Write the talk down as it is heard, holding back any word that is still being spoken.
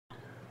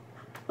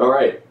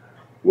Alright,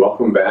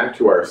 welcome back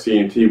to our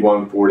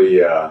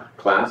CNT140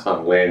 class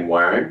on Lan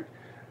Wiring.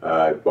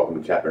 Welcome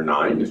to Chapter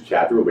 9. This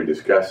chapter we'll be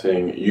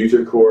discussing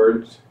user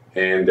cords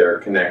and their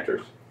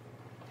connectors.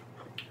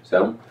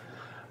 So,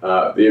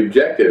 the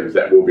objectives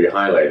that we'll be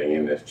highlighting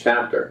in this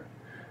chapter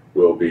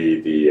will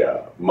be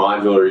the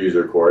modular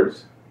user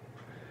cords,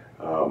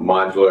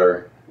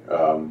 modular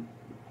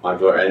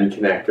end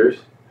connectors,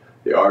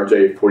 the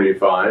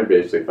RJ45,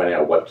 basically finding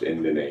out what's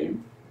in the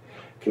name,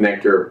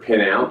 connector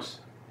pinouts,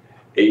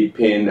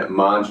 8-pin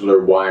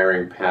modular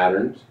wiring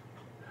patterns,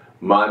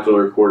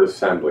 modular cord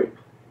assembly.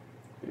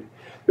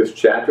 This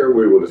chapter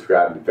we will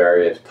describe the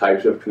various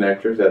types of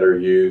connectors that are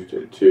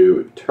used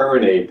to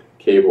terminate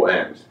cable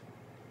ends.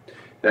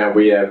 Now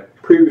we have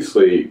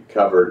previously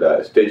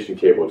covered station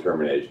cable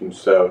terminations,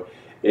 so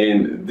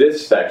in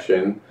this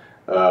section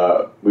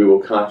we will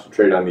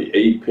concentrate on the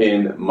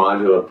 8-pin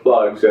modular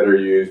plugs that are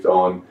used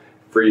on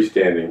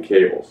freestanding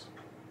cables.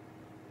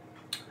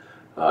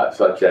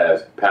 Such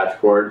as patch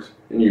cords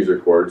and user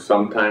cords,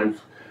 sometimes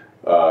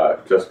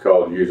just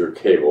called user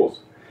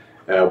cables.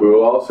 We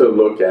will also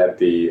look at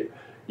the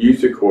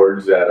user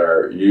cords that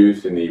are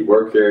used in the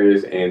work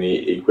areas and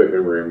the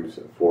equipment rooms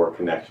for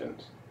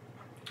connections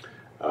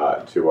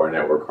to our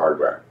network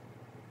hardware.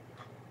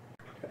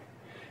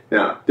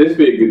 Now, this would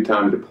be a good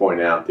time to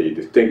point out the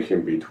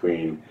distinction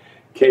between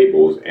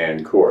cables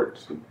and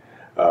cords.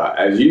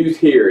 As used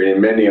here in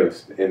many of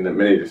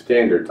the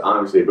standards,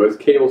 obviously both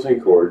cables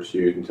and cords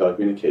used in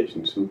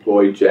telecommunications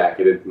employ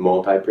jacketed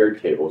multi-paired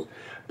cables,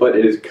 but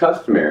it is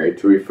customary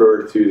to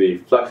refer to the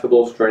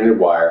flexible stranded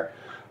wire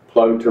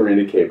plug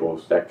terminated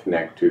cables that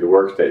connect to the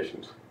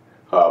workstations,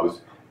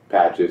 hubs,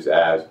 patches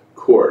as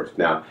cords.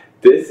 Now,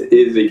 this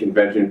is the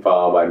convention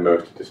followed by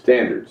most of the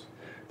standards.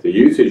 The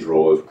usage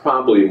rule is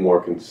probably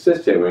more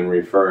consistent when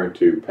referring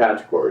to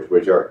patch cords,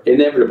 which are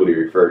inevitably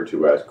referred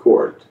to as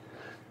cords.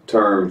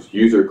 Terms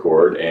user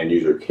cord and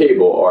user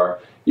cable are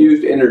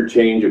used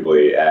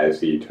interchangeably as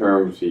the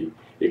terms the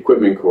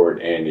equipment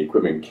cord and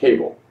equipment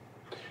cable.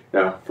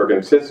 Now, for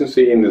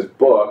consistency in this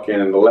book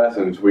and in the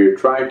lessons, we've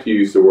tried to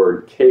use the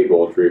word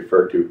cable to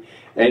refer to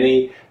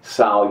any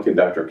solid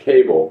conductor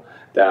cable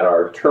that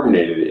are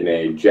terminated in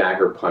a jack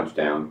or punch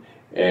down,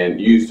 and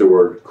use the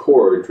word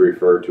cord to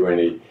refer to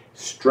any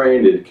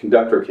stranded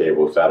conductor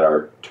cables that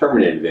are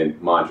terminated in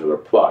modular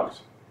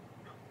plugs.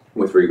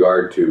 With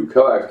regard to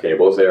coax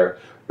cables, they are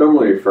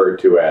normally referred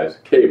to as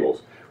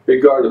cables,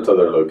 regardless of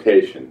their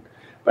location.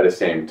 By the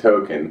same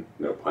token,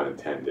 no pun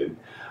intended,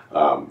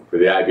 for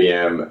the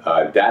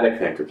IBM data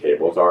connector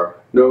cables are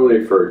normally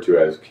referred to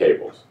as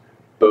cables.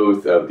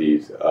 Both of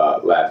these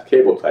last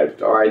cable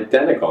types are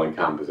identical in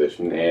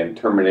composition and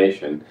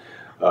termination,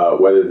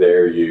 whether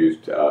they're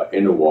used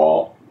in a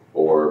wall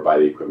or by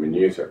the equipment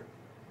user.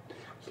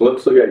 So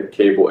let's look at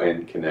cable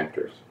end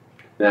connectors.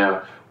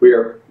 Now, we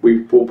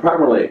will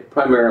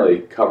primarily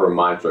cover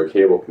modular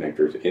cable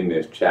connectors in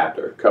this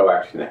chapter.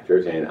 Coax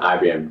connectors and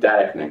IBM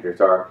data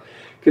connectors are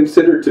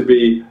considered to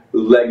be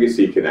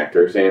legacy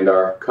connectors and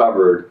are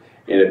covered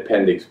in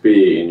Appendix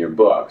B in your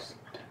books.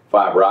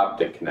 Fiber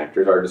optic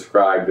connectors are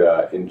described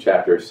in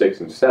Chapter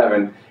 6 and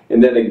 7,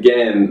 and then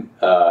again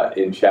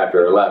in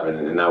Chapter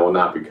 11, and I will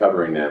not be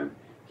covering them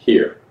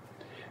here.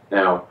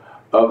 Now,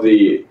 of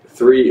the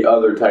three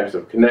other types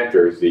of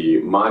connectors,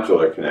 the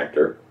modular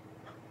connector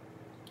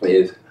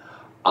is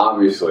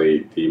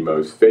obviously the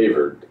most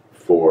favored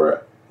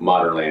for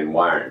modern LAN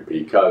wiring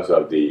because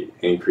of the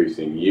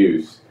increasing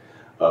use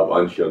of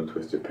unshielded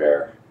twisted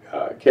pair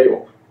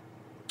cable.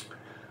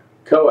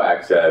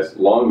 Coax has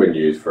long been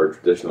used for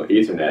traditional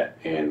Ethernet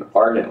and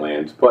ARPANET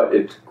LANs, but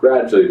it's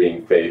gradually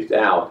being phased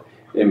out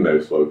in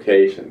most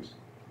locations.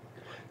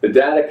 The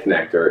data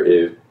connector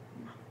is,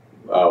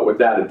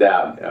 without a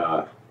doubt,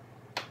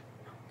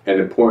 an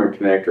important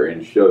connector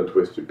in shielded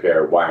twisted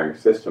pair wiring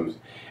systems,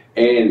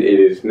 and it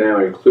is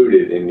now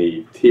included in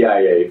the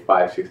TIA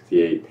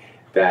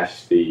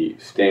 568-C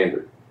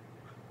standard.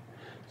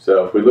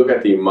 So if we look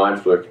at the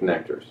modular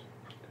connectors,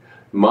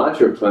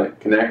 modular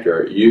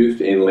connector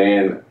used in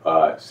LAN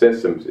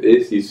systems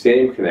is the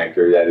same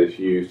connector that is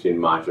used in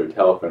modular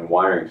telephone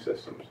wiring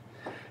systems.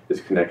 This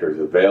connector is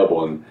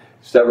available in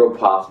several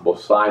possible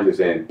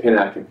sizes and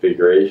pinout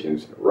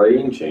configurations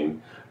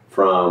ranging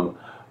from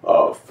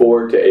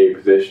 4 to 8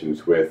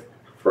 positions with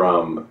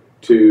from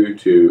 2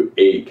 to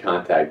 8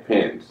 contact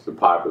pins. The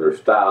popular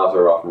styles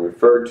are often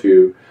referred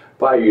to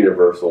by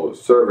Universal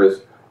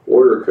Service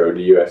Order Code,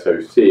 the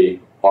USOC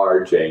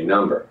RJ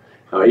number.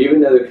 Now, even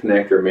though the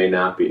connector may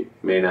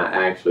not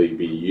actually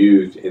be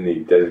used in the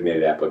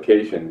designated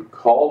application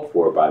called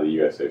for by the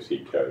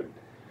USOC code,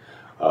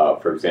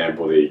 for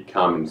example, the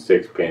common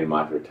 6-pin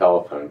modular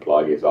telephone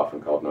plug is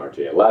often called an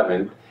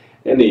RJ11,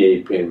 and the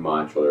 8-pin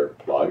modular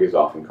plug is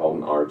often called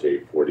an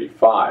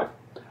RJ45.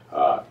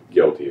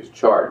 Guilty as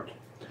charged.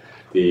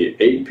 The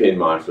 8-pin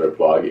modular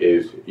plug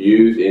is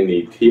used in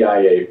the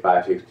TIA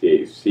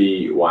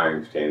 568-C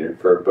wiring standard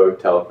for both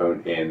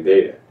telephone and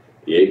data.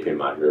 The 8-pin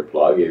modular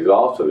plug is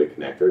also the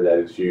connector that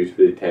is used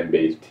for the 10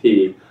 base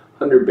T,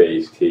 100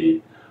 base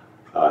T,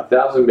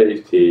 1000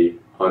 base T,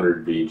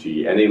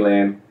 100VG any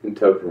LAN, and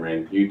Token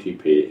Ring,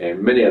 UTP,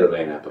 and many other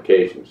LAN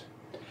applications.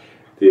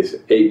 This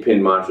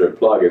 8-pin modular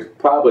plug is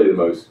probably the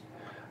most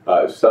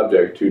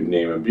subject to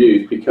name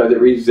abuse because it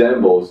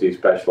resembles the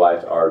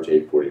specialized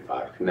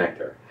RJ45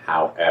 connector.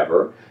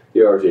 However,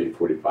 the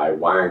RJ45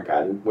 wiring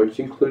pattern, which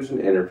includes an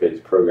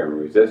interface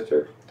programming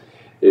resistor,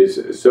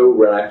 is so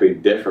radically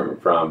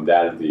different from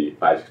that of the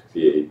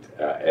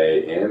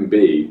 568A and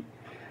B,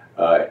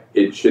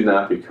 it should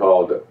not be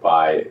called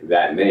by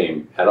that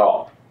name at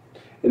all.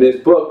 In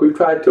this book, we've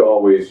tried to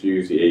always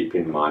use the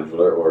 8-pin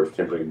modular or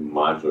simply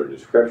modular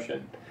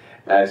description,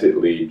 as it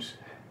leads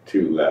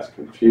to less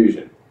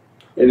confusion.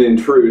 And in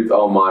truth,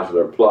 all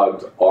modular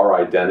plugs are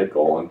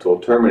identical until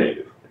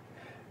terminated.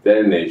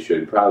 Then they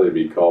should probably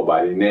be called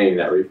by the name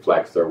that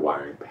reflects their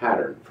wiring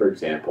pattern. For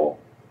example,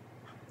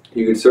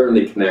 you can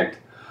certainly connect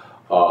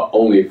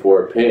only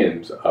 4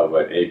 pins of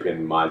an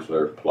 8-pin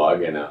modular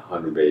plug in a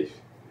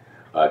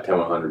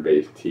 10100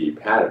 base T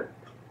pattern.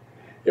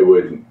 It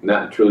would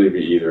not truly be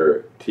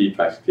either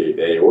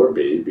T568A or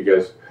B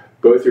because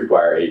both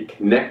require 8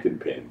 connected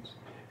pins.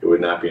 It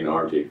would not be an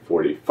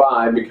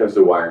RJ45 because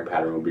the wiring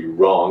pattern would be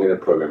wrong and the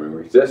programming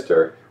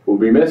resistor will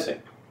be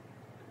missing.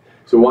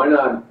 So why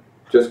not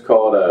just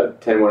call it a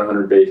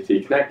 10100 base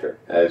T connector,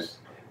 as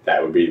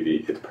that would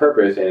be its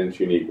purpose and its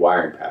unique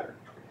wiring pattern.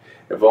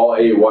 If all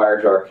 8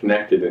 wires are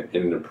connected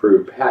in an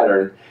approved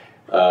pattern,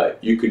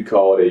 you could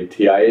call it a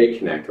TIA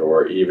connector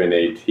or even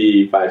a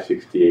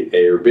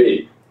T568A or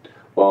B.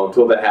 Well,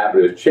 until the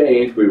habit is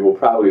changed, we will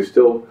probably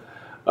still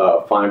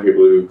find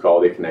people who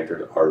call the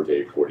connectors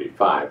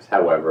RJ45s.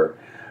 However,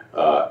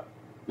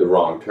 the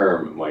wrong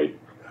term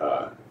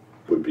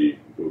would be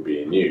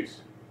in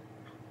use.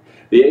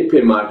 The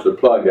 8-pin modular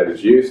plug that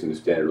is used in the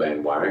standard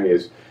LAN wiring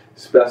is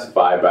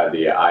specified by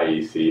the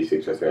IEC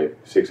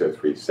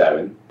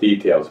 6037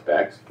 detailed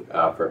specs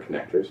for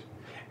connectors,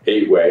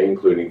 8-way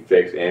including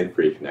fixed and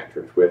free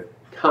connectors with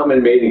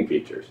common mating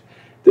features.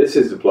 This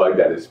is the plug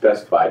that is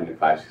specified in the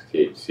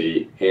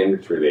 568C and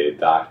its related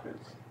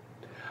documents.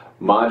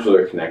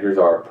 Modular connectors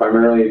are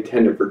primarily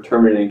intended for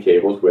terminating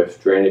cables with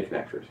stranded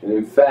connectors, and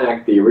in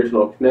fact the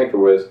original connector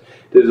was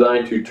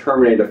designed to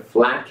terminate a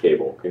flat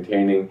cable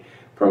containing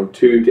from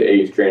 2 to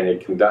 8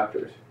 stranded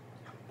conductors.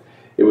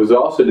 It was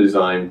also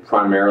designed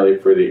primarily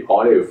for the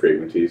audio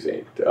frequencies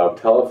of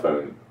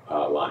telephone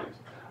lines,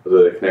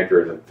 although the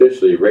connector is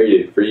officially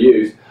rated for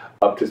use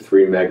up to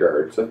 3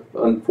 MHz.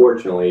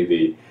 Unfortunately,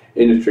 the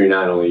industry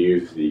not only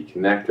uses the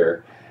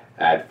connector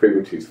at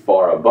frequencies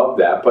far above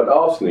that, but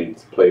also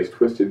needs to place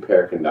twisted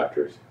pair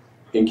conductors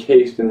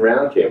encased in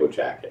round cable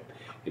jacket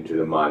into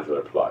the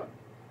modular plug.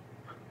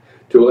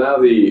 To allow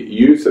the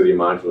use of the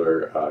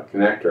modular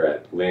connector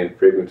at LAN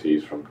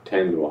frequencies from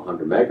 10 to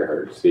 100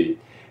 MHz, the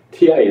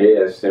TIA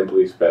has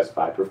simply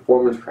specified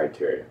performance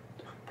criteria,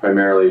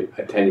 primarily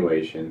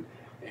attenuation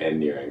and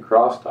near-end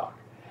crosstalk,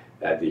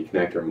 that the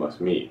connector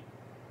must meet.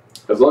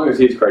 As long as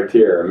these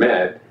criteria are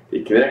met,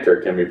 the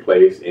connector can be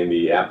placed in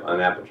on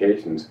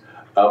applications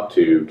up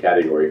to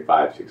category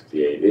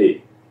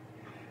 568E.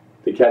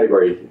 The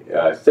category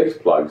 6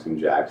 plugs and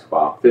jacks,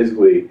 while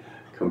physically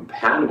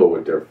compatible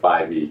with their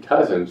 5E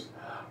cousins,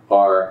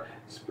 are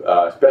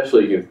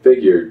specially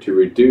configured to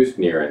reduce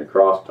near-end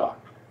crosstalk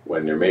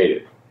when they're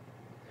mated.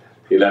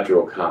 The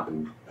electrical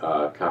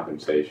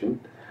compensation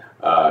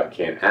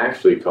can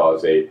actually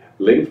cause a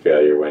link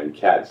failure when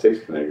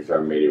Cat6 connectors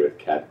are mated with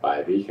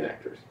Cat5E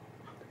connectors.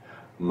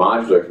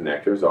 Modular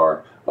connectors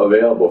are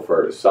available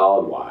for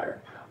solid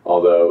wire,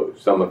 although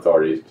some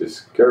authorities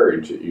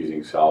discourage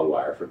using solid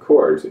wire for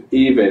cords,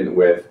 even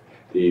with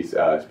these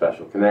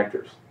special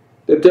connectors.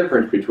 The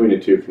difference between the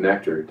two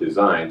connector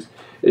designs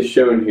is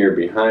shown here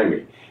behind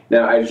me.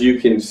 Now, as you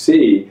can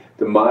see,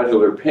 the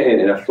modular pin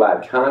in a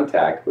flat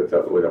contact with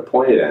a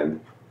pointed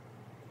end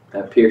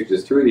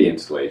pierces through the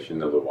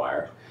insulation of the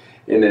wire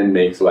and then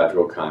makes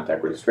electrical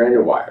contact with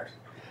stranded wires.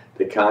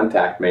 The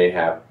contact may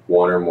have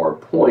one or more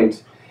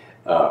points,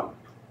 and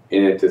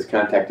if this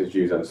contact is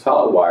used on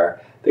solid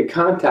wire, the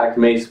contact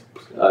may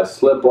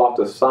slip off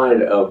the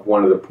side of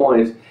one of the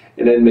points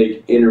and then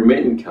make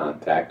intermittent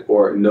contact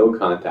or no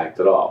contact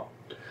at all.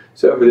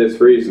 So for this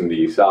reason,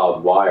 the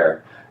solid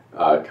wire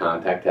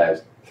contact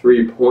has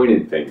 3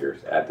 pointed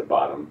fingers at the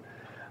bottom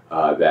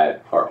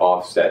that are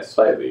offset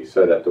slightly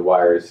so that the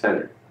wire is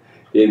centered.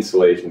 The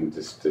insulation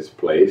is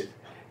displaced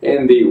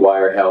and the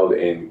wire held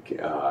in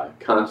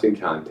constant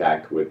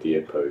contact with the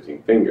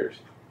opposing fingers.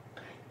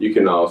 You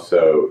can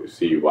also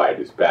see why it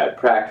is bad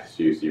practice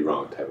to use the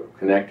wrong type of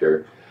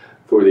connector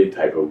for the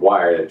type of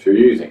wire that you're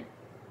using.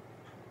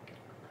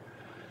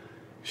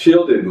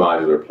 Shielded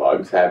modular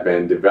plugs have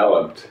been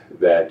developed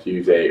that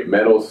use a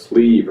metal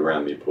sleeve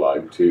around the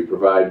plug to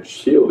provide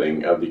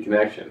shielding of the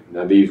connection.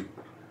 Now, these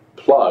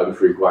plugs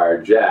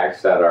require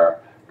jacks that are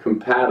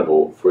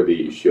compatible for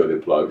the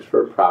shielded plugs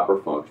for proper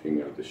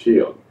functioning of the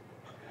shield.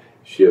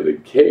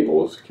 Shielded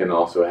cables can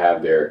also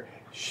have their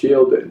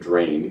shield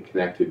drain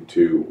connected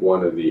to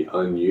one of the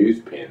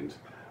unused pins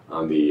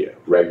on the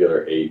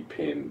regular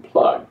 8-pin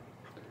plug.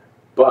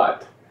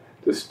 But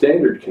the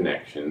standard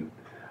connection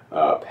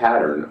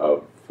pattern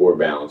of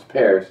balanced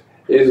pairs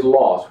is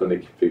lost when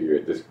this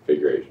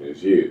configuration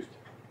is used.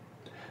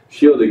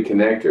 Shielded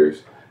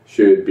connectors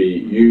should be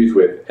used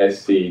with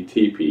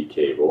CNT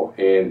cable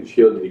and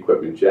shielded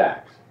equipment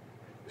jacks.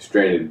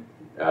 Stranded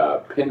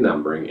pin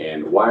numbering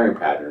and wiring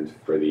patterns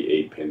for the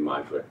 8-pin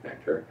modular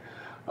connector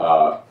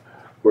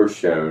were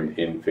shown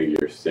in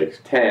figure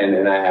 610,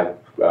 and I have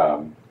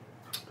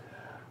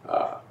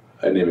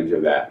an image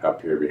of that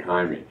up here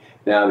behind me.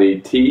 Now, the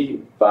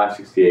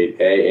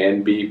T568A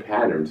and B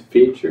patterns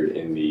featured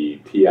in the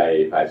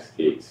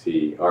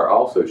TIA568C are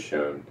also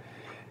shown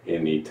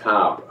in the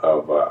top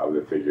of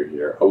the figure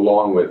here,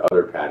 along with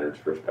other patterns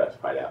for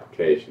specified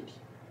applications.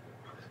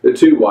 The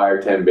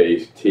 2-wire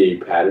 10-base T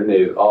pattern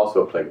is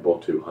also applicable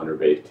to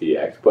 100-base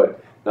TX,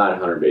 but not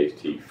 100-base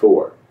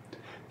T4.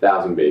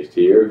 1000-base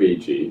T or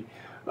VG,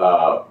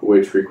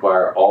 which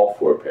require all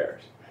 4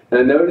 pairs.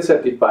 Now notice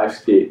that the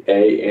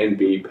 568A and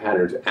B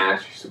patterns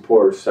actually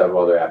support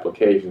several other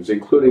applications,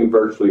 including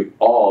virtually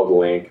all the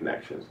LAN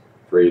connections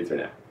for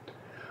Ethernet,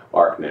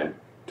 ARCnet,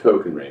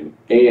 token ring,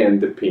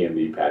 and the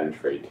PMD patterns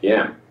for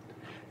ATM.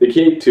 The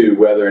key to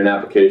whether an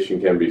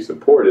application can be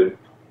supported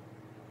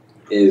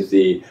is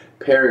the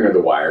pairing of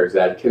the wires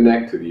that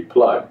connect to the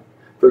plug.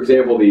 For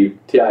example, the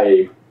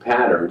TIA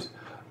patterns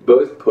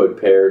both put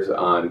pairs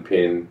on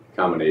pin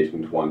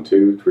combinations 1,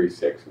 2, 3,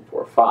 6, and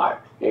 4, 5,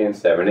 and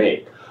 7,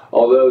 8,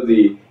 although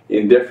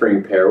in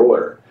differing pair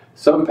order.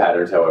 Some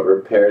patterns,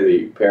 however,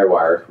 pair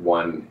wires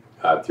 1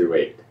 through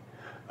 8.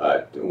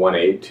 1,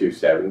 8, 2,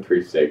 7,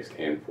 3, 6,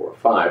 and 4,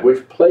 5,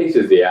 which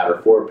places the outer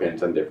 4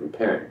 pins on different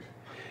pairings.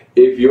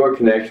 If your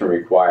connection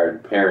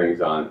required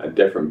pairings on a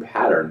different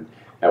pattern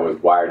that was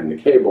wired in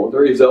the cable, the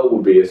result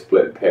will be a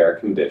split pair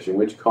condition,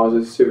 which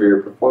causes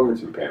severe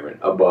performance impairment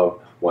above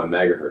 1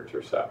 megahertz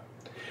or so.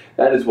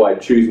 That is why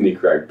choosing the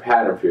correct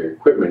pattern for your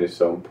equipment is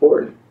so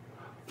important.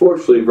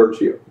 Fortunately,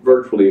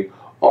 virtually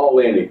all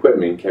LAN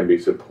equipment can be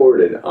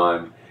supported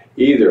on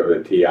either of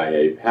the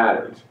TIA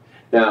patterns.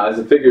 Now, as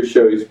the figure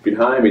shows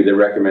behind me, the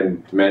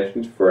recommended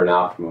dimensions for an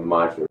optimum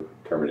modular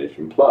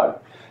termination plug.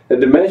 The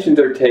dimensions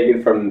are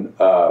taken from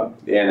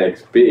the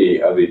Annex B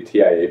of the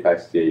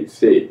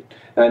TIA568C.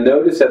 Now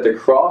notice that the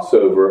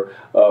crossover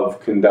of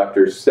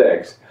conductor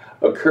 6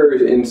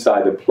 occurs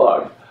inside the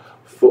plug,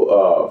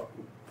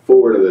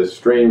 forward of the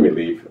strain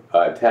relief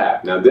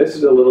tab. Now this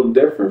is a little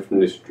different from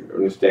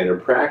the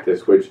standard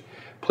practice, which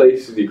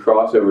places the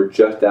crossover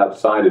just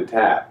outside the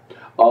tab.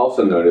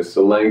 Also notice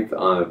the length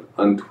on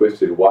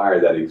untwisted wire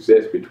that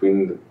exists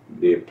between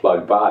the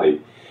plug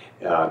body.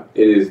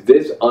 It is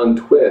this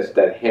untwist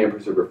that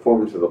hampers the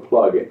performance of the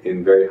plug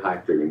in very high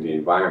frequency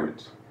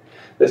environments.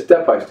 The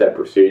step-by-step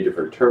procedure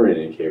for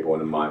terminating a cable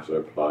in a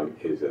modular plug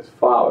is as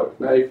follows.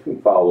 Now you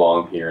can follow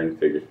along here in the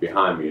figures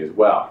behind me as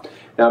well.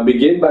 Now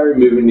begin by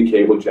removing the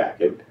cable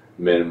jacket,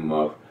 minimum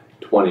of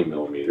 20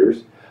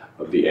 millimeters,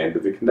 of the end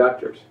of the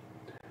conductors.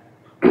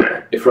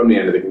 From the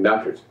end of the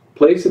conductors.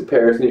 Place the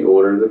pairs in the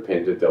order of the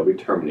pins that they'll be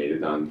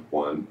terminated on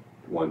 1,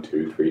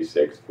 2, 3,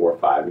 6, 4,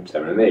 5, and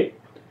 7, and 8.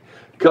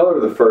 The color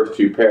of the first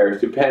 2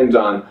 pairs depends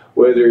on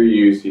whether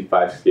you use the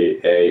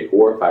 568A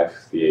or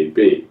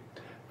 568B.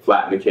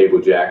 Flatten the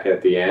cable jacket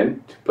at the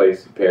end to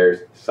place the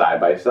pairs side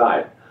by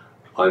side.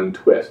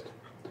 Untwist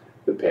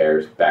the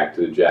pairs back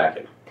to the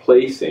jacket,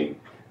 placing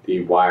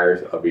the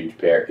wires of each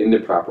pair in the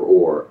proper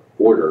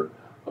order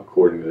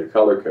according to the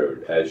color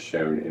code as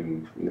shown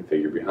in the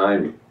figure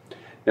behind me.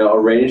 Now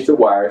arrange the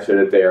wires so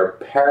that they are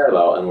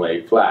parallel and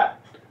lay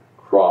flat.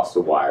 Cross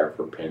the wire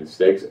for pin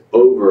 6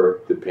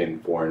 over the pin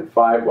 4 and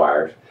 5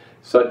 wires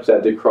such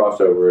that the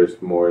crossover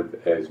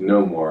is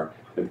no more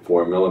than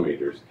 4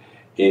 millimeters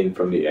in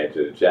from the edge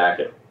of the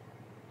jacket.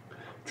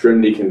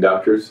 Trim the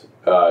conductors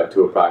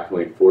to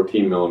approximately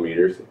 14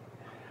 millimeters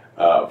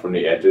from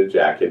the edge of the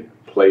jacket.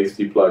 Place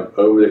the plug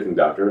over the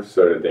conductor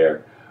so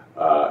that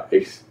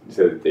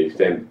they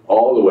extend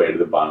all the way to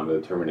the bottom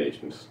of the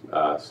termination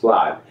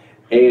slot,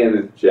 and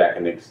the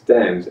jacket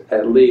extends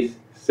at least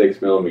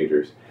 6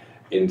 millimeters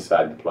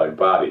inside the plug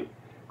body.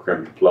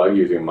 Crimp the plug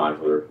using a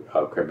modular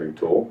crimping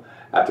tool.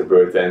 After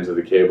both ends of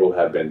the cable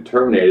have been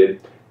terminated,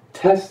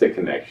 test the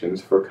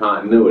connections for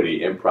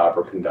continuity and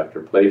proper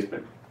conductor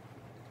placement.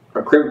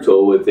 A crimp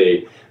tool with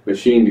a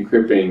machined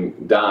crimping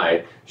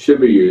die should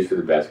be used for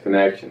the best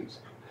connections.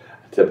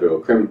 A typical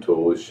crimp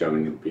tool is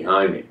shown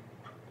behind me.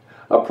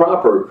 A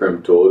proper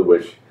crimp tool,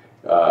 which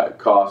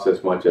costs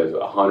as much as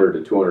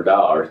 $100 to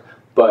 $200,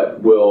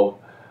 but will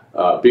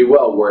be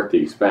well worth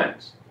the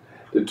expense.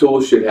 The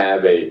tool should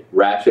have a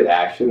ratchet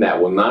action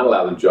that will not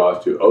allow the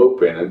jaws to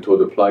open until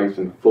the plug has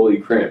been fully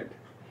crimped.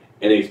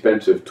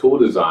 Inexpensive tool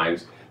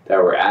designs that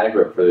were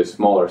adequate for the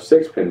smaller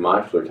 6-pin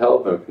modular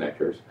telephone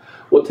connectors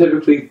will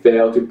typically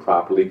fail to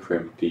properly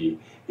crimp the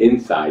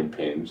inside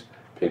pins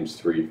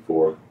 3,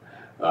 4,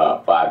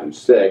 5, and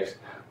 6,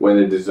 when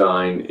the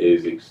design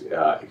is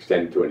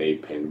extended to an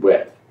 8-pin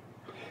width.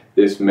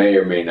 This may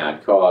or may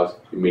not cause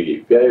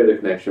immediate failure of the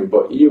connection,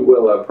 but you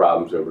will have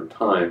problems over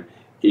time,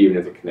 even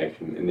if the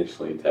connection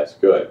initially tests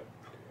good.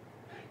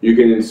 You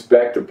can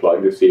inspect the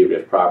plug to see if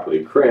it is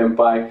properly crimped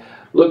by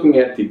looking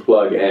at the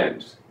plug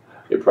ends.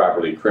 A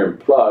properly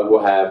crimped plug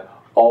will have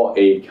all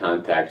 8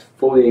 contacts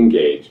fully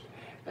engaged,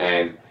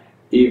 and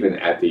even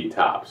at the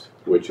tops,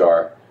 which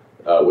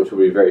will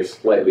be very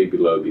slightly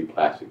below the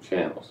plastic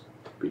channels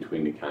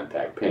between the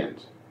contact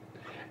pins.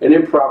 An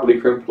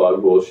improperly crimped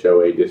plug will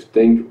show a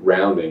distinct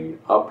rounding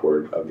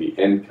upward of the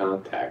end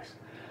contacts.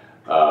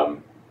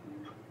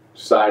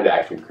 Side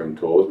action crimp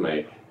tools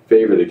may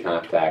favor the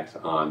contacts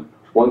on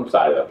one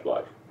side of the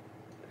plug.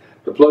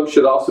 The plug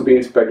should also be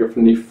inspected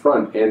from the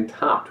front and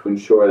top to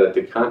ensure that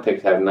the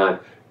contacts have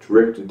not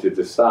drifted to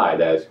the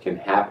side, as can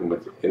happen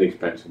with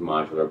inexpensive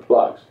modular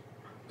plugs.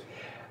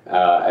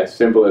 As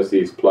simple as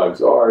these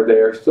plugs are,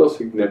 there are still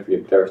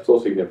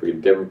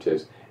significant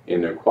differences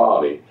in their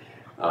quality,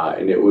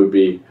 and it would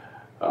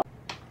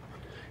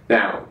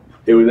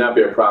not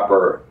be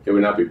proper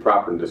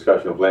in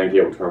discussion of LAN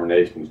cable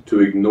terminations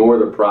to ignore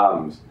the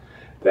problems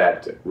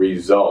that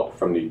result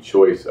from the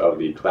choice of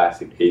the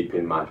classic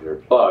 8-pin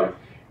modular plug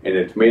and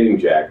its mating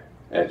jack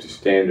as the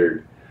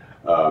standard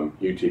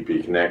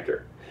UTP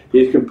connector.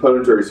 These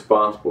components are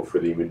responsible for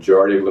the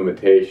majority of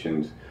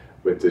limitations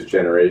with this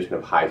generation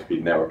of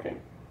high-speed networking.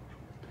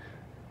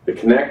 The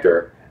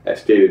connector, as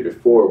stated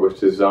before, was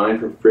designed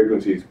for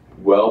frequencies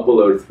well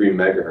below 3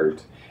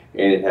 MHz,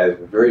 and it has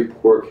very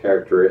poor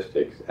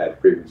characteristics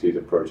at frequencies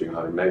approaching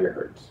 100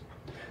 MHz.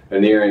 The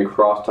near and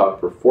crosstalk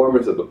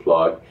performance of the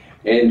plug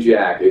and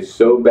jack is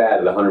so bad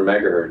at 100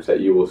 MHz that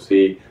you will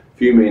see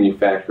few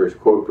manufacturers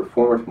quote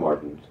performance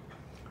margins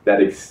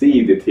that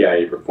exceed the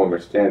TIA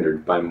performance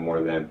standard by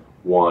more than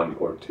 1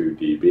 or 2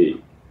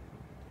 dB,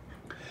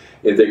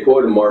 if they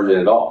quote a margin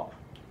at all.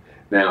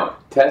 Now,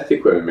 test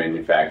equipment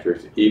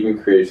manufacturers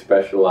even create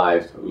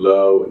specialized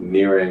low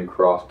near-end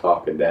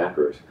crosstalk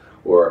adapters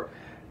or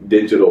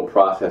digital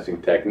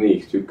processing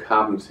techniques to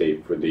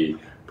compensate for the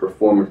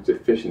performance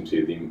deficiency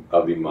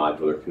of the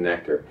modular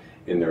connector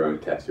in their own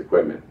test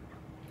equipment.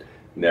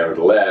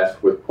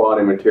 Nevertheless, with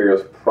quality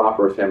materials,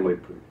 proper assembly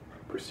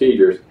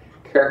procedures,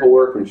 careful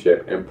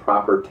workmanship, and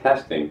proper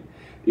testing,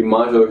 the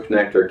modular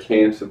connector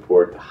can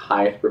support the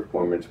highest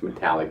performance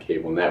metallic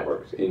cable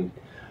networks in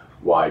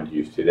wide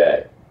use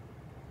today.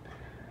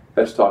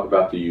 Let's talk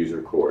about the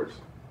user cords.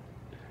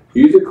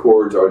 User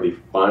cords are the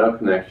final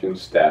connection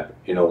step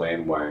in a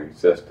LAN wiring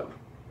system.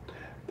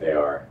 They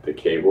are the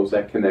cables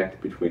that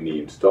connect between the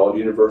installed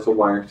universal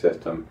wiring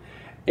system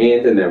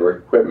and the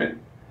network equipment.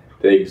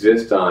 They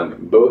exist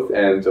on both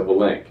ends of a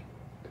link,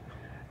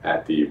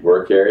 at the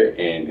work area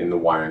and in the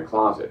wiring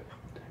closet.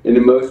 In the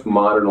most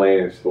modern LAN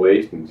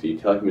installations, the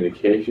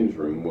telecommunications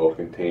room will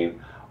contain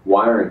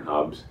wiring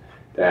hubs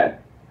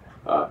that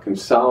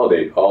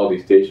consolidate all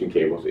the station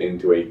cables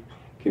into a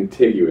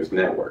contiguous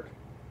network.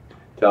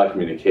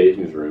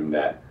 Telecommunications room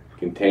that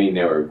contain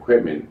network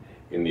equipment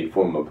in the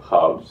form of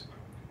hubs,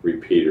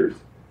 repeaters,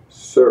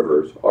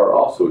 servers are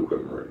also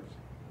equipment rooms,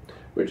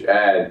 which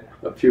add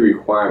a few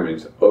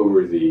requirements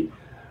over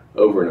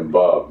and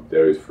above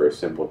those for a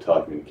simple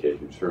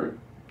telecommunications room.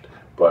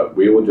 But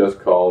we will just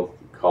call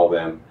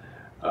them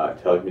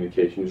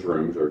telecommunications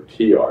rooms, or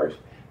TRs,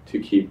 to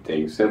keep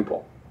things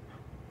simple.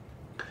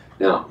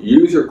 Now,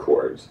 user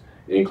cords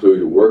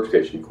include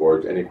workstation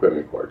cords and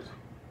equipment cords.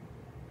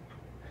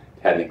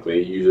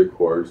 Technically, user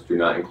cords do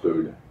not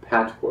include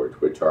patch cords,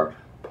 which are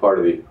part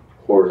of the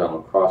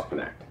horizontal cross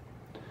connect.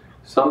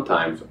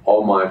 Sometimes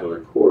all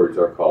modular cords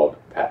are called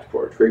patch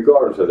cords,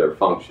 regardless of their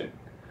function,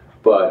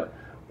 but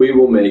we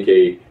will make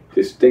a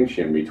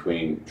distinction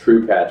between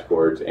true patch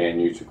cords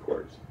and user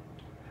cords.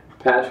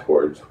 Patch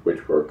cords,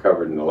 which were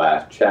covered in the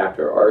last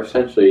chapter, are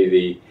essentially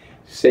the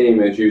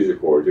same as user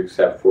cords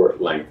except for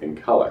length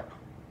and color.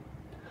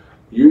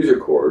 User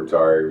cords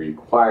are a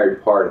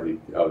required part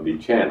of the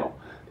channel,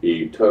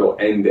 the total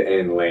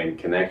end-to-end LAN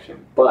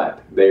connection,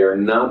 but they are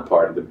not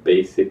part of the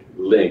basic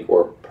link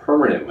or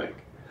permanent link,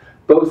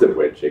 both of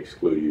which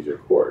exclude user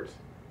cords.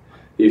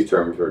 These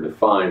terms are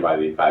defined by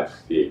the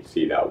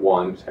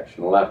 568C.1,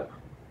 Section 11.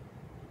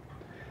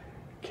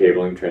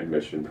 Cabling,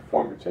 transmission,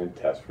 performance, and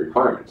test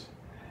requirements.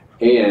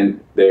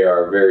 And they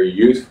are very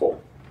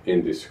useful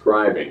in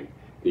describing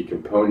the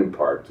component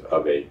parts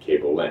of a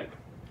cable link.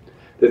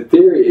 The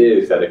theory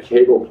is that a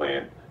cable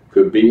plant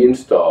could be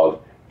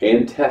installed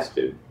and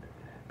tested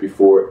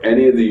before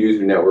any of the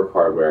user network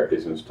hardware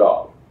is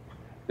installed.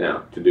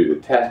 Now, to do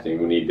the testing,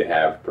 we need to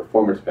have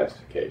performance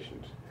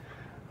specifications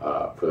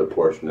for the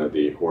portion of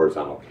the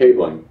horizontal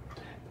cabling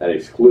that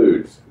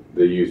excludes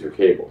the user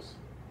cables.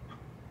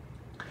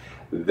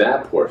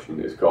 That portion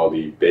is called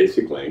the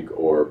basic link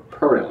or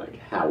permanent link.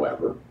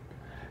 However,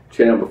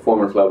 channel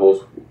performance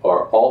levels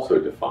are also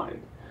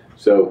defined,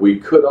 so we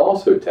could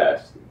also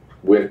test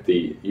with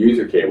the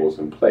user cables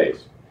in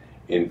place.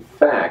 In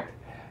fact,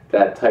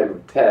 that type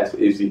of test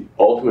is the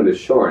ultimate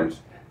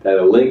assurance that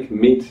a link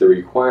meets the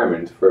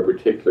requirements for a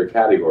particular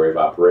category of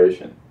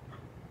operation.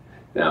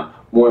 Now,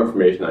 more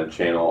information on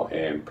channel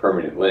and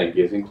permanent link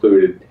is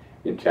included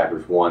in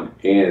chapters 1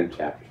 and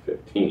chapter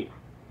 15.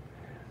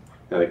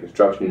 Now, the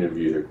construction of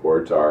user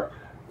cords are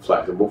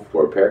flexible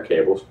 4-pair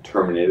cables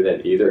terminated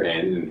at either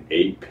end in an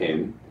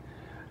 8-pin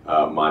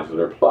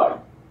modular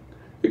plug.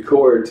 The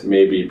cords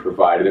may be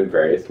provided in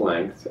various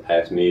lengths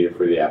as needed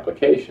for the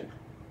application.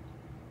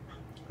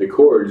 The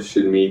cords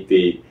should meet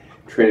the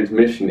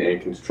transmission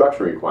and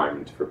construction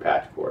requirements for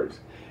patch cords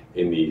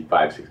in the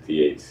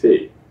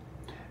 568C,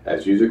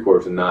 as user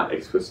cords are not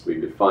explicitly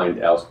defined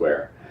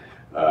elsewhere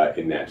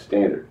in that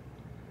standard.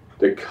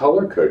 The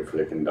color code for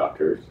the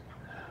conductors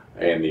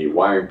and the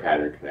wiring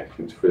pattern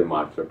connections for the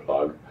modular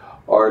plug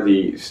are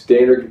the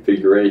standard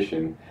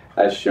configuration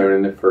as shown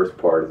in the first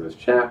part of this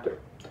chapter,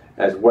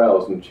 as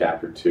well as in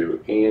Chapter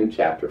 2 and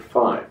Chapter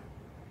 5.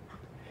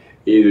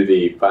 Either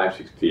the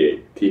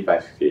 568,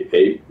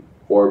 T568A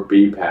or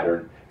B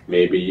pattern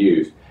may be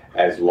used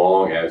as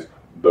long as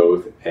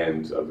both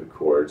ends of the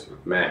cords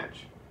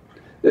match.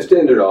 The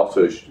standard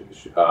also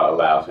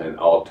allows an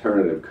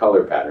alternative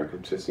color pattern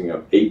consisting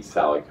of 8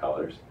 solid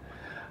colors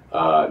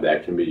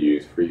that can be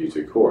used for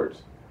user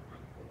cords.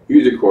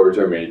 User cords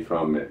are made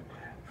from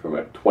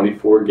a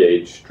 24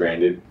 gauge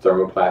stranded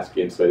thermoplastic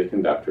insulated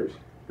conductors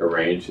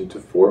arranged into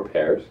 4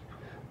 pairs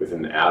with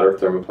an outer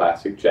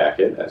thermoplastic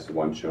jacket, as the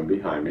one shown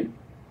behind me.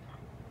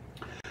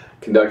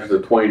 Conductors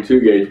of 22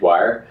 gauge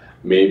wire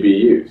may be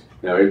used.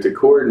 Now, if the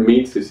cord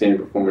meets the same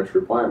performance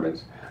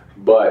requirements,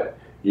 but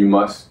you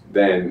must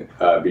then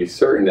be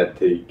certain that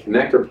the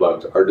connector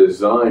plugs are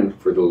designed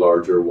for the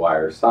larger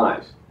wire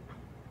size.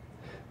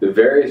 The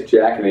various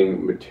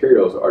jacketing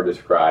materials are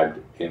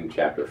described in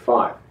Chapter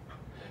 5.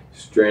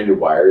 Stranded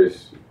wire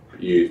is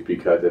used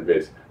because of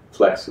its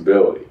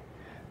flexibility.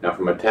 Now,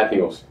 from a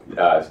technical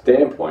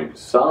standpoint,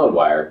 solid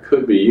wire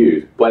could be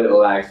used, but it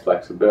lacks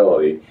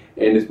flexibility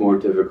and is more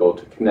difficult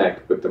to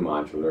connect with the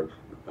modular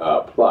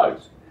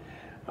plugs.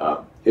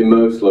 In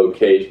most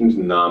locations,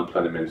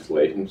 non-plenum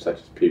insulation such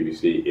as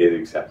PVC is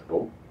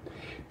acceptable.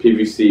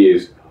 PVC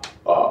is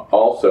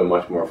also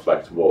much more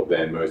flexible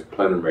than most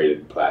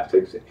plenum-rated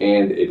plastics,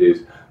 and it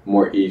is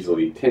more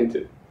easily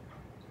tinted.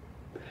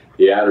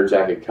 The outer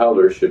jacket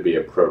color should be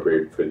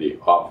appropriate for the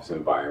office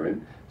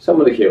environment. Some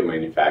of the cable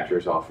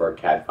manufacturers offer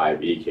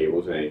Cat5e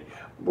cables in a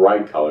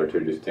bright color to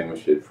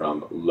distinguish it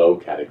from low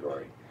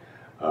category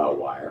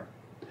wire.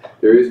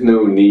 There is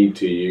no need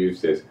to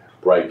use this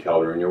bright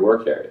color in your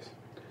work areas.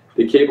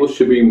 The cables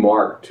should be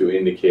marked to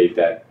indicate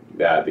that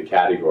the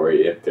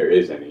category, if there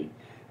is any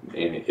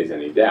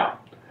doubt.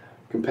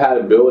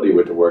 Compatibility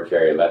with the work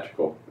area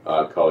electrical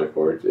color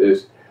cords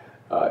is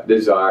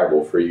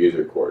desirable for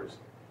user cords.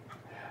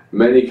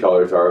 Many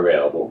colors are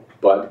available,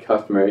 but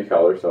customary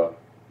colors of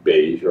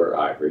beige or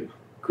ivory,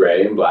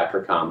 gray, and black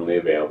are commonly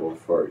available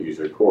for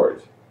user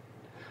cords.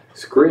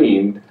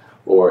 Screened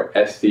or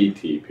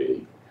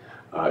SCTP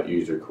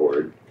user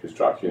cord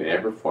construction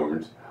and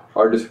performance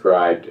are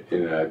described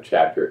in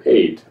Chapter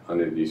 8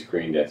 under the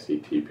screened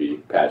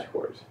SCTP patch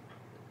cords.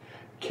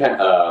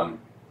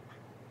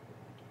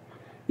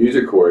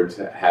 User cords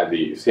have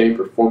the same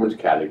performance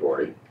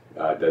category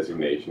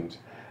designations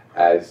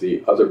as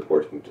the other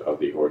portions of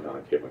the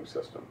horizontal cabling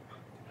system.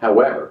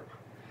 However,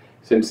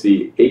 since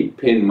the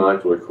 8-pin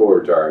modular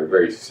cords are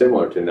very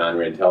similar to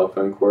non-rated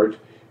telephone cords,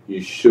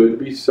 you should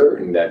be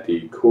certain that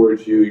the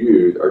cords you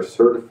use are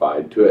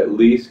certified to at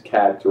least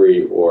Cat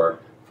 3 or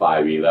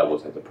 5e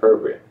levels as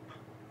appropriate.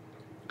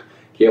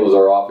 Cables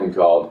are often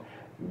called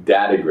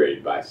data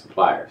grade by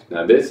suppliers.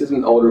 Now, this is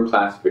an older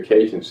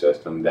classification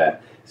system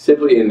that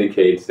simply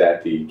indicates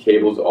that the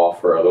cables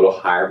offer a little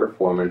higher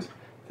performance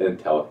than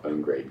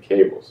telephone grade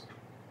cables.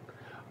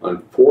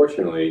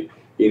 Unfortunately,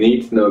 you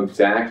need to know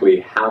exactly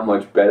how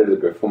much better the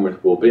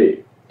performance will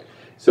be.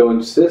 So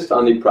insist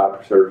on the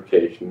proper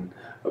certification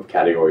of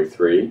Category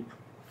 3,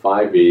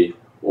 5e,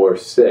 or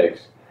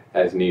 6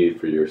 as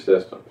needed for your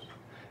systems.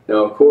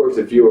 Now, of course,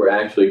 if you are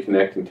actually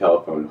connecting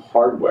telephone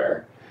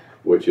hardware,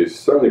 which is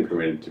certainly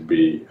permitted to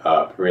be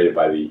permitted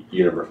by the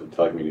Universal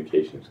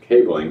Telecommunications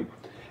Cabling,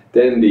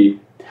 then the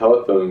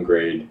telephone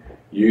grade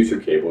user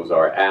cables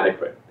are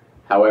adequate.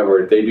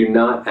 However, they do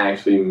not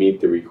actually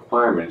meet the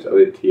requirements of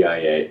the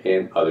TIA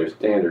and other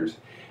standards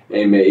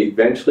and may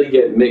eventually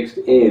get mixed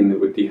in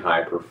with the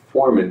high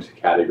performance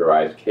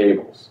categorized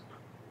cables.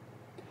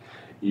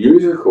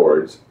 User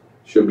cords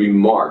should be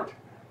marked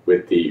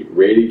with the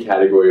rated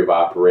category of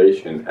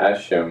operation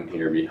as shown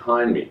here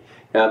behind me.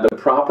 Now, the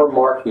proper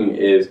marking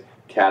is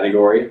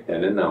category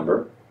and a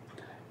number,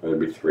 whether it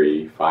be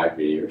 3,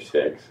 5e, or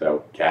 6,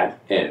 so Cat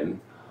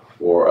N,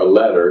 or a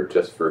letter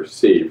just for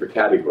C for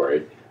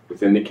category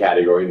within the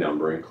category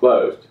number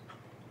enclosed.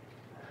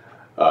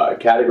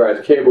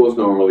 Categorized cable is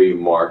normally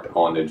marked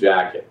on the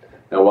jacket.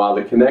 Now, while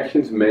the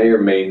connections may or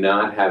may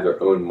not have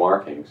their own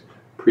markings,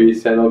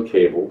 pre-assembled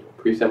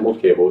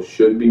cables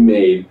should be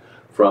made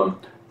from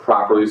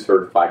properly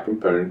certified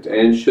components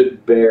and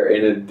should bear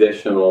an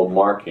additional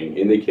marking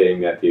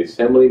indicating that the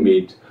assembly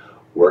meets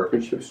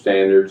workmanship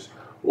standards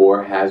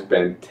or has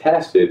been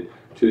tested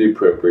to the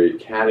appropriate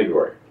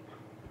category.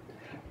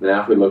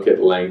 Now, if we look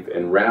at length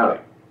and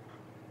routing.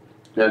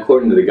 Now,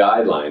 according to the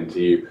guidelines,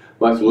 you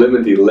must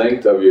limit the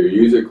length of your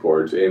user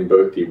cords in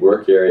both the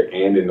work area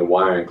and in the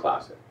wiring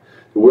closet.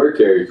 The work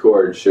area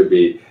cords should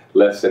be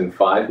less than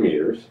 5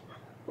 meters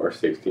or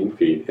 16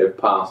 feet if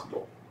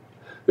possible.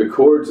 The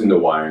cords in the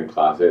wiring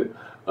closet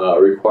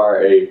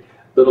require a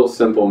little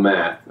simple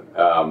math,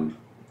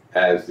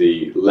 as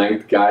the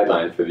length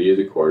guidelines for the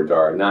user cords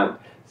are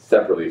not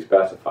separately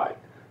specified.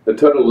 The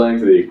total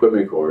length of the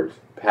equipment cords,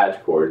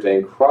 patch cords,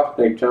 and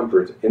cross-link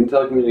jumpers in the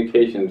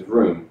telecommunications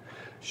room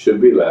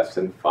should be less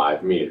than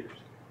 5 meters.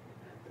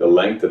 The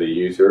length of the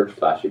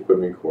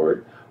user/equipment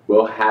cord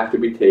will have to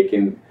be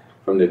taken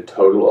from the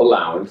total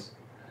allowance.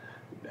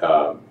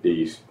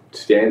 The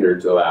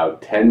standards allow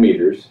 10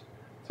 meters,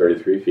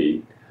 33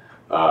 feet,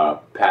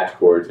 patch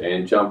cords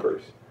and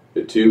jumpers.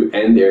 The two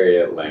end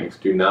area lengths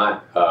do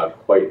not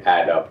quite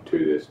add up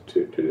to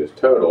this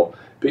total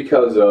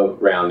because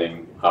of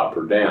rounding up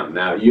or down.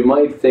 Now, you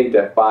might think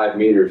that 5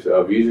 meters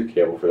of user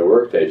cable for the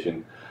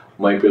workstation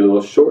might be a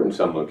little short in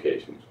some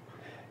locations,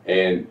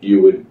 and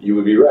you would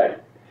be right.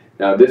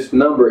 Now, this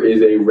number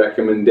is a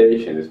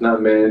recommendation. It's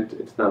not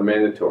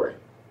mandatory.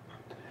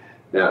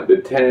 Now, the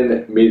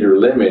 10-meter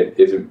limit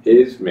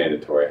is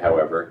mandatory,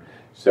 however.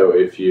 So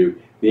if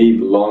you need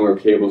longer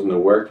cables in the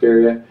work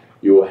area,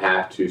 you will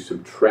have to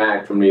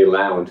subtract from the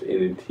allowance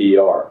in the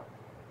TR.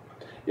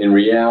 In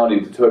reality,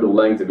 the total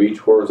length of each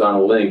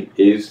horizontal link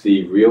is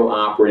the real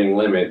operating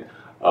limit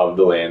of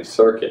the LAN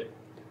circuit.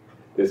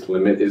 This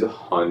limit is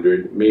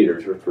 100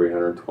 meters or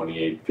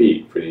 328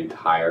 feet for the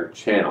entire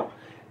channel,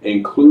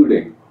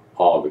 including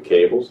all the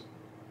cables,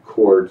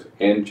 cords,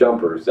 and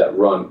jumpers that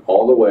run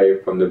all the way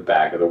from the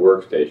back of the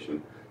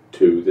workstation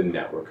to the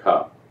network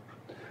hub.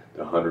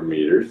 The 100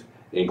 meters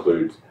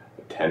includes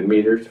 10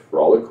 meters for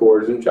all the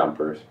cords and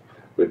jumpers,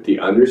 with the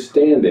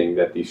understanding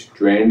that the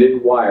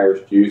stranded wires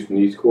used in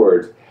these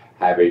cords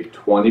have a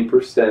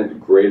 20%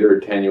 greater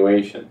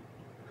attenuation.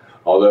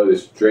 Although the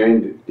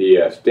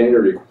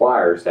standard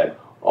requires that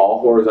all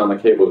horizontal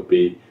cables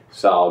be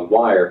solid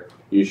wire,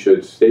 you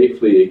could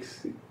safely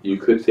exceed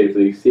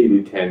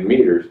the 10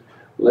 meters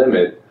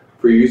limit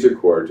for user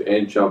cords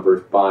and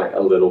jumpers by a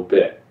little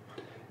bit,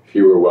 if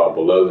you were well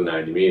below the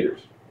 90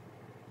 meters,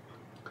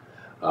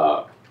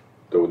 the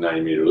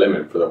 90-meter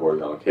limit for the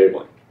horizontal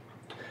cabling.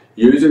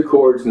 User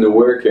cords in the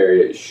work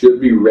area should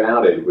be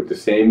routed with the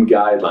same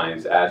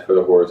guidelines as for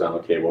the horizontal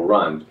cable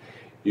runs.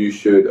 You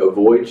should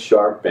avoid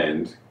sharp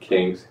bends,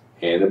 kinks,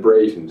 and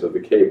abrasions of the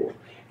cable,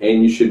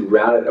 and you should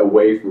route it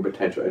away from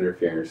potential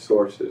interference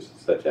sources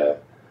such as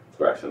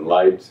fluorescent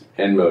lights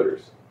and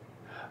motors.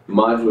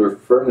 Modular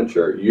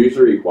furniture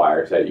usually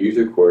requires that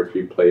user cords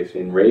be placed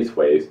in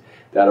raceways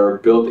that are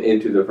built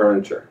into the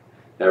furniture.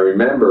 Now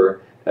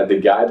remember that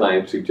the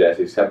guidelines suggest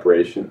a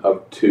separation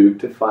of 2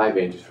 to 5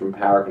 inches from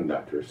power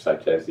conductors,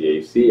 such as the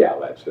AC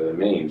outlets or the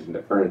mains in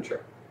the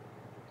furniture.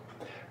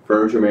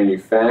 Furniture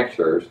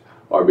manufacturers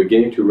are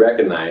beginning to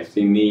recognize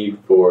the need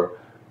for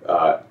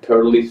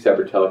totally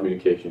separate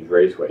telecommunications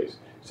raceways,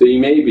 so you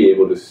may be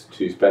able to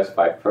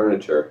specify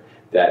furniture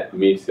that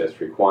meets this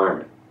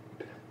requirement.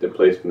 The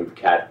placement of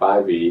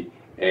Cat5e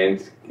and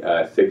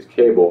 6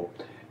 cable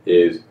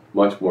is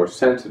much more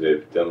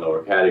sensitive than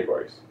lower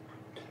categories.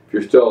 If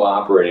you're still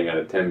operating on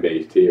a 10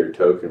 base T or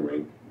token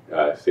ring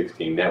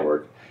 16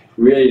 network,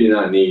 you really do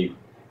not need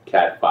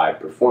Cat5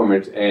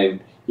 performance,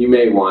 and you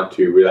may want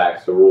to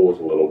relax the rules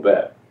a little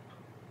bit.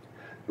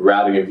 The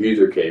routing of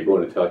user cable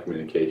in a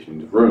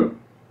telecommunications room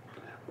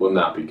will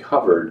not be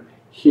covered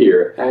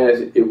here,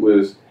 as it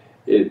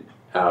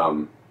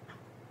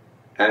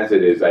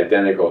is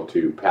identical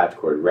to patch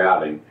cord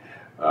routing,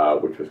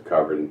 which was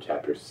covered in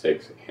Chapter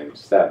 6 and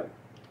 7.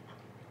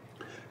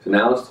 So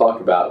now let's talk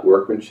about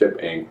workmanship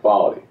and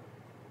quality.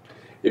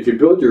 If you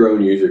build your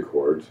own user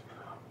cords,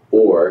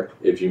 or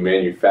if you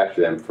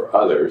manufacture them for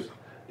others,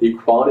 the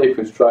quality of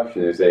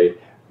construction is a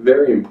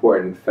very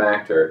important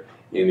factor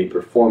in the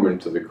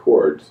performance of the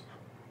cords.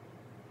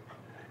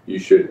 You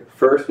should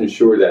first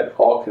ensure that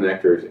all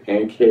connectors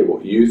and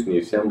cable used in the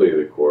assembly of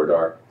the cord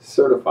are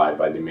certified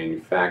by the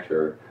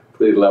manufacturer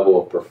for the level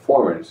of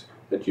performance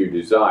that you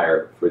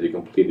desire for the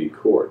completed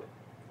cord.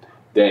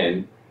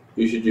 Then,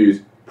 you should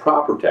use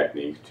proper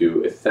techniques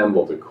to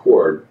assemble the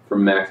cord for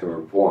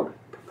maximum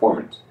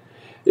performance.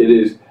 It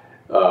is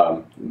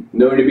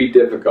known to be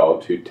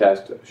difficult to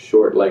test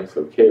short lengths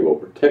of cable,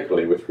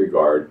 particularly with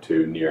regard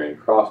to near and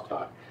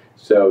crosstalk.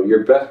 So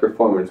your best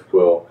performance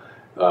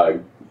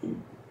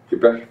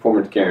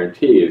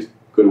guarantee is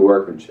good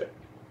workmanship.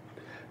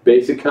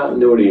 Basic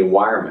continuity and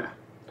wire map,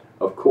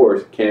 of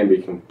course, can be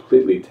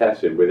completely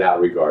tested without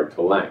regard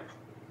to length.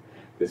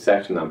 The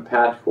section on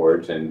patch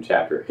cords in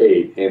Chapter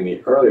 8 and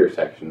the earlier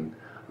section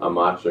on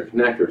modular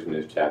connectors in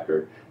this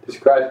chapter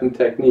describes some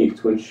techniques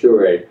to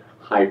ensure a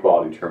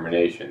high-quality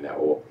termination that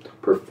will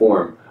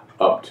perform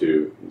up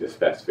to the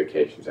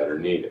specifications that are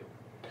needed.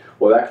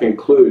 Well, that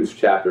concludes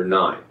Chapter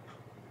 9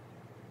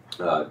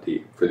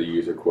 for the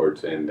user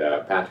cords and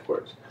patch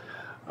cords.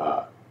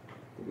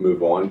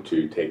 Move on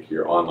to take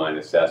your online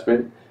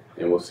assessment,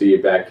 and we'll see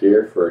you back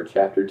here for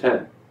Chapter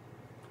 10.